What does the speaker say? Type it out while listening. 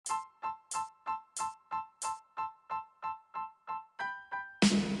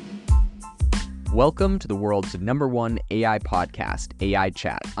Welcome to the world's #1 AI podcast, AI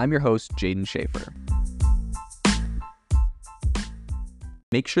Chat. I'm your host, Jaden Schaefer.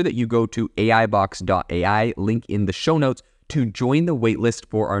 Make sure that you go to aibox.ai, link in the show notes, to join the waitlist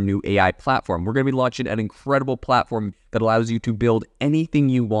for our new AI platform. We're going to be launching an incredible platform that allows you to build anything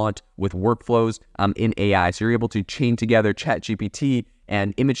you want with workflows in AI. So you're able to chain together ChatGPT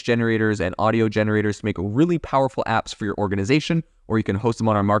and image generators and audio generators to make really powerful apps for your organization, or you can host them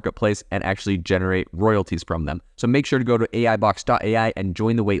on our marketplace and actually generate royalties from them. So make sure to go to aibox.ai and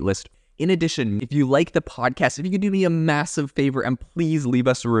join the waitlist. In addition, if you like the podcast, if you could do me a massive favor and please leave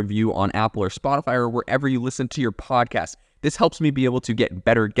us a review on Apple or Spotify or wherever you listen to your podcast. This helps me be able to get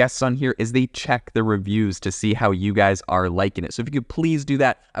better guests on here as they check the reviews to see how you guys are liking it. So if you could please do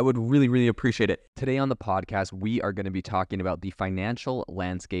that, I would really appreciate it. Today on the podcast, we are going to be talking about the financial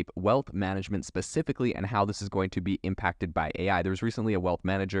landscape, wealth management specifically, and how this is going to be impacted by AI. There was recently a wealth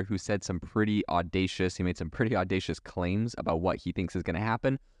manager who said he made some pretty audacious claims about what he thinks is going to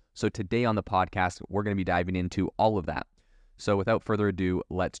happen. So today on the podcast, we're going to be diving into all of that. So without further ado,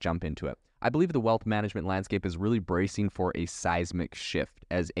 let's jump into it. I believe the wealth management landscape is really bracing for a seismic shift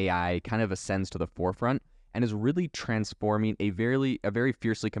as AI kind of ascends to the forefront and is really transforming a very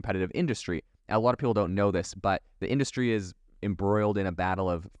fiercely competitive industry. A lot of people don't know this, but the industry is embroiled in a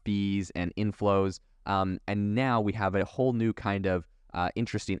battle of fees and inflows. And now we have a whole new kind of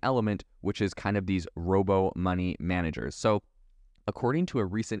interesting element, which is kind of these robo money managers. So according to a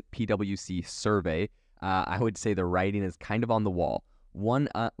recent PwC survey, I would say the writing is kind of on the wall. One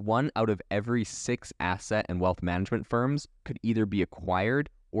out of every 6 asset and wealth management firms could either be acquired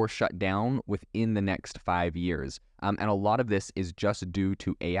or shut down within the next 5 years. And a lot of this is just due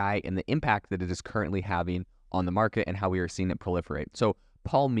to AI and the impact that it is currently having on the market and how we are seeing it proliferate. So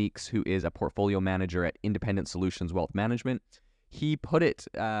Paul Meeks, who is a portfolio manager at Independent Solutions Wealth Management, he put it,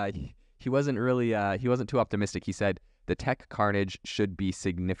 he wasn't too optimistic. He said, the tech carnage should be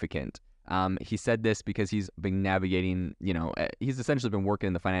significant. He said this because he's been navigating, he's essentially been working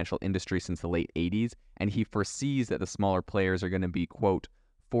in the financial industry since the late 80s, and he foresees that the smaller players are going to be, quote,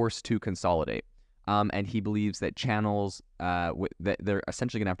 forced to consolidate. And he believes that that they're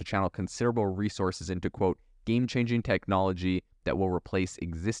essentially going to have to channel considerable resources into, quote, game-changing technology that will replace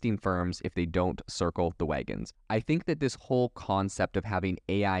existing firms if they don't circle the wagons. I think that this whole concept of having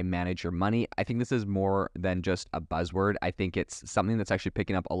AI manage your money, I think this is more than just a buzzword. I think it's something that's actually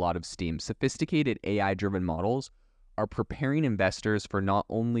picking up a lot of steam. Sophisticated AI-driven models are preparing investors for not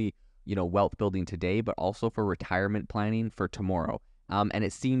only, wealth building today, but also for retirement planning for tomorrow. And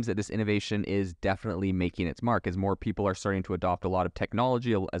it seems that this innovation is definitely making its mark as more people are starting to adopt a lot of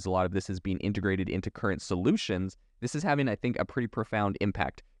technology, as a lot of this is being integrated into current solutions. This is having, I think, a pretty profound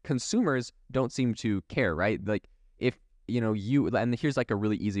impact. Consumers don't seem to care, right? Like if, and here's like a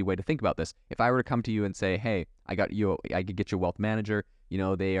really easy way to think about this. If I were to come to you and say, hey, I could get you a wealth manager,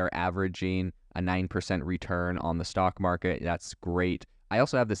 they are averaging a 9% return on the stock market. That's great. I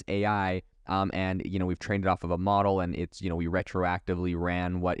also have this AI and, we've trained it off of a model and it's, we retroactively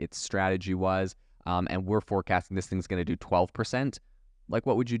ran what its strategy was. And we're forecasting this thing's going to do 12%. Like,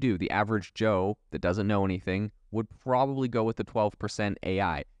 what would you do? The average Joe that doesn't know anything would probably go with the 12%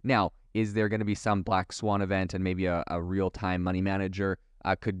 AI. Now, is there going to be some black swan event and maybe a real-time money manager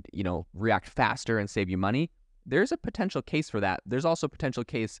could, react faster and save you money? There's a potential case for that. There's also a potential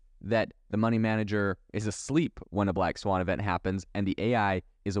case that the money manager is asleep when a black swan event happens and the AI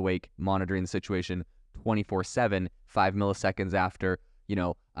is awake monitoring the situation 24/7, 5 milliseconds after,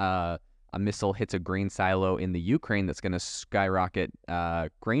 a missile hits a grain silo in the Ukraine that's going to skyrocket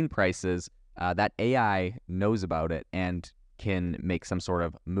grain prices. That AI knows about it and can make some sort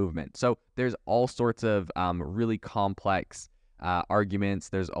of movement. So there's all sorts of really complex arguments.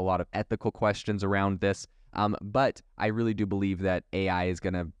 There's a lot of ethical questions around this. But I really do believe that AI is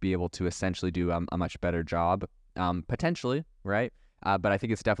going to be able to essentially do a much better job, potentially, right? But I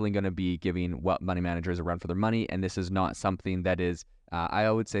think it's definitely going to be giving what money managers a run for their money. And this is not something that is, I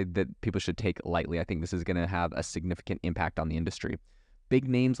would say that people should take lightly. I think this is going to have a significant impact on the industry. Big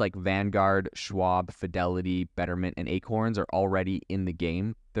names like Vanguard, Schwab, Fidelity, Betterment, and Acorns are already in the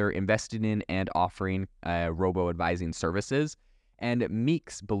game. They're investing in and offering robo-advising services. And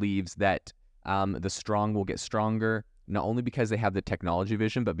Meeks believes that the strong will get stronger, not only because they have the technology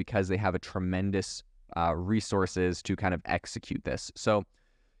vision, but because they have a tremendous resources to kind of execute this. So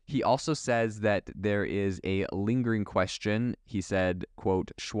he also says that there is a lingering question. He said,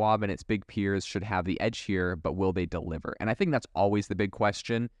 quote, Schwab and its big peers should have the edge here, but will they deliver? And I think that's always the big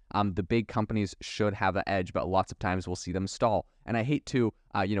question. The big companies should have an edge, but lots of times we'll see them stall. And I hate to,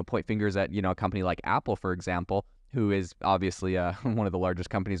 point fingers at, a company like Apple, for example, who is obviously one of the largest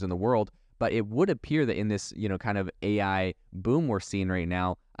companies in the world. But it would appear that in this, kind of AI boom we're seeing right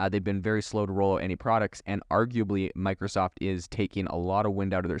now, they've been very slow to roll out any products, and arguably Microsoft is taking a lot of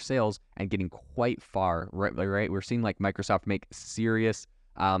wind out of their sails and getting quite far, right? We're seeing like Microsoft make serious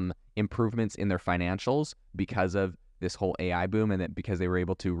improvements in their financials because of this whole AI boom, and that because they were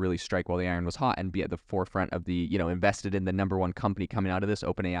able to really strike while the iron was hot and be at the forefront of the, invested in the number one company coming out of this,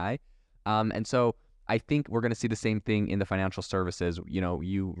 OpenAI. And so I think we're going to see the same thing in the financial services.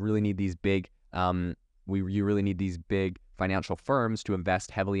 You really need these big, you really need these big financial firms to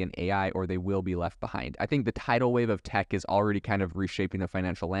invest heavily in AI, or they will be left behind. I think the tidal wave of tech is already kind of reshaping the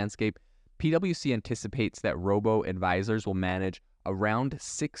financial landscape. PwC anticipates that robo-advisors will manage around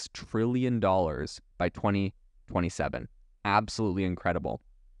 $6 trillion by 2027. Absolutely incredible.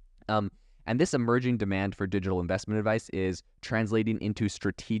 And this emerging demand for digital investment advice is translating into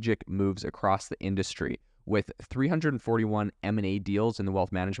strategic moves across the industry, with 341 M&A deals in the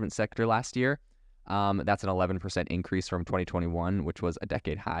wealth management sector last year. That's an 11% increase from 2021, which was a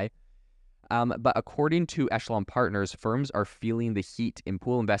decade high. But according to Echelon Partners, firms are feeling the heat in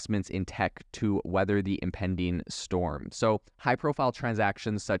pool investments in tech to weather the impending storm. So high-profile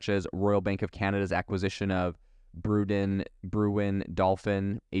transactions such as Royal Bank of Canada's acquisition of Bruin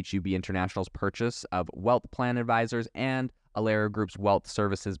Dolphin, HUB International's purchase of Wealth Plan Advisors, and Alera Group's Wealth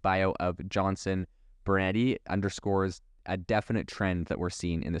Services buyout of Johnson Bernetti underscores a definite trend that we're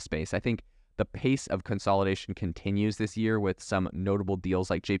seeing in the space. I think the pace of consolidation continues this year with some notable deals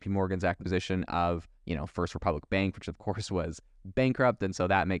like JP Morgan's acquisition of, First Republic Bank, which of course was bankrupt, and so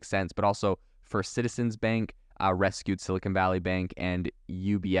that makes sense, but also First Citizens Bank rescued Silicon Valley Bank, and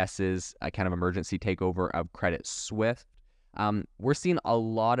UBS's kind of emergency takeover of Credit Suisse. We're seeing a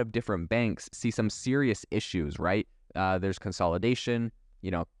lot of different banks see some serious issues, right? There's consolidation,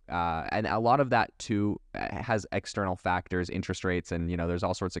 and a lot of that too has external factors, interest rates, and there's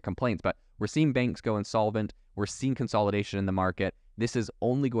all sorts of complaints. But we're seeing banks go insolvent. We're seeing consolidation in the market. This is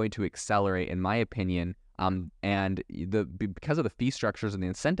only going to accelerate, in my opinion. And because of the fee structures and the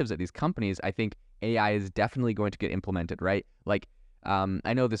incentives at these companies, I think AI is definitely going to get implemented, right? Like,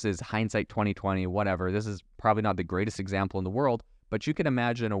 I know this is hindsight 2020, whatever. This is probably not the greatest example in the world, but you can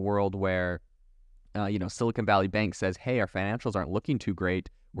imagine a world where Silicon Valley Bank says, hey, our financials aren't looking too great.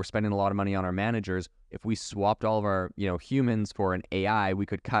 We're spending a lot of money on our managers. If we swapped all of our, humans for an AI, we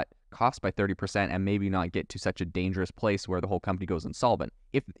could cut costs by 30% and maybe not get to such a dangerous place where the whole company goes insolvent.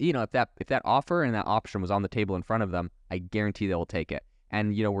 If that offer and that option was on the table in front of them, I guarantee they will take it.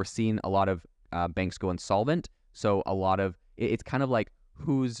 And, we're seeing a lot of banks go insolvent. So it's kind of like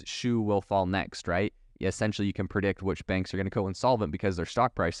whose shoe will fall next, right? Essentially, you can predict which banks are going to go insolvent because their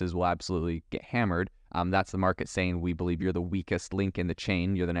stock prices will absolutely get hammered. That's the market saying, we believe you're the weakest link in the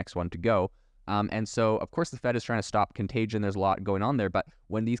chain. You're the next one to go. And so, of course, the Fed is trying to stop contagion. There's a lot going on there. But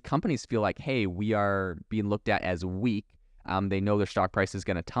when these companies feel like, hey, we are being looked at as weak, they know their stock price is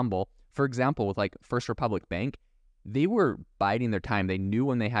going to tumble. For example, with like First Republic Bank, they were biding their time. They knew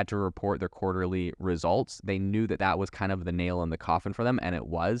when they had to report their quarterly results. They knew that that was kind of the nail in the coffin for them, and it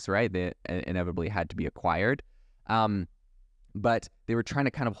was, right? They inevitably had to be acquired. But they were trying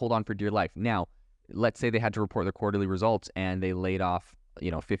to kind of hold on for dear life. Now, let's say they had to report their quarterly results and they laid off,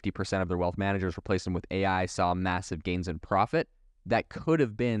 50% of their wealth managers, replaced them with AI, saw massive gains in profit. That could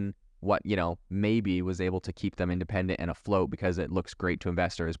have been what, maybe was able to keep them independent and afloat because it looks great to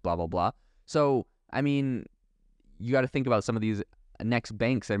investors, blah, blah, blah. So, I mean, you got to think about some of these next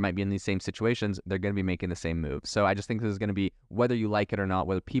banks that might be in these same situations. They're going to be making the same move. So I just think this is going to be, whether you like it or not,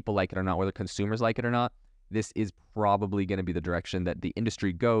 whether people like it or not, whether consumers like it or not, this is probably going to be the direction that the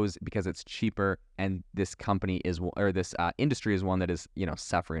industry goes because it's cheaper, and this industry is one that is,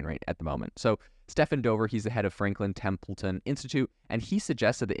 suffering right at the moment. So Stephen Dover, he's the head of Franklin Templeton Institute, and he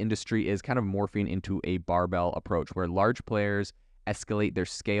suggests that the industry is kind of morphing into a barbell approach where large players escalate their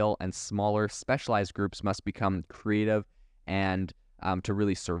scale and smaller specialized groups must become creative and to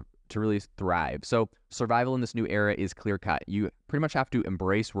really thrive. So survival in this new era is clear cut. You pretty much have to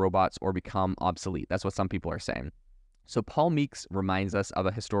embrace robots or become obsolete. That's what some people are saying. So Paul Meeks reminds us of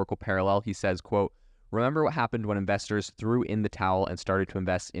a historical parallel. He says, quote, "Remember what happened when investors threw in the towel and started to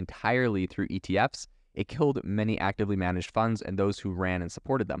invest entirely through ETFs? It killed many actively managed funds and those who ran and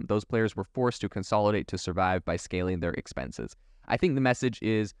supported them. Those players were forced to consolidate to survive by scaling their expenses." I think the message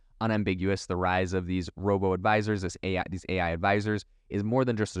is unambiguous. The rise of these robo-advisors, these AI advisors, is more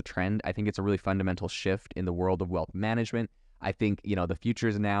than just a trend. I think it's a really fundamental shift in the world of wealth management. I think, the future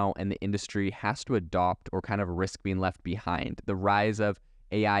is now, and the industry has to adopt or kind of risk being left behind. The rise of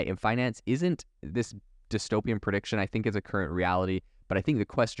AI in finance isn't this dystopian prediction. I think it's a current reality, but I think the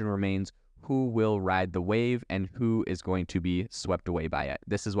question remains, who will ride the wave and who is going to be swept away by it.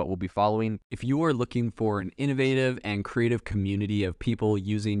 This is what we'll be following. If you are looking for an innovative and creative community of people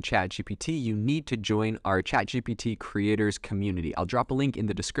using ChatGPT, you need to join our ChatGPT creators community. I'll drop a link in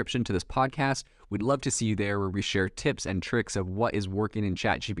the description to this podcast. We'd love to see you there, where we share tips and tricks of what is working in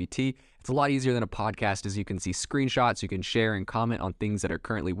ChatGPT. It's a lot easier than a podcast, as you can see screenshots, you can share and comment on things that are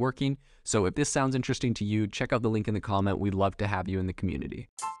currently working. So if this sounds interesting to you, check out the link in the comment. We'd love to have you in the community.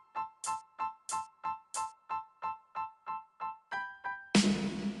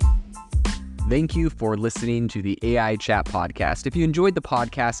 Thank you for listening to the AI Chat Podcast. If you enjoyed the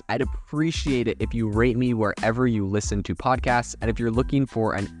podcast, I'd appreciate it if you rate me wherever you listen to podcasts. And if you're looking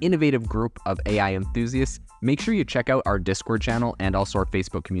for an innovative group of AI enthusiasts, make sure you check out our Discord channel and also our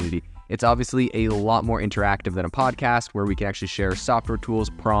Facebook community. It's obviously a lot more interactive than a podcast, where we can actually share software tools,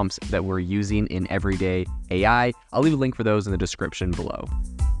 prompts that we're using in everyday AI. I'll leave a link for those in the description below.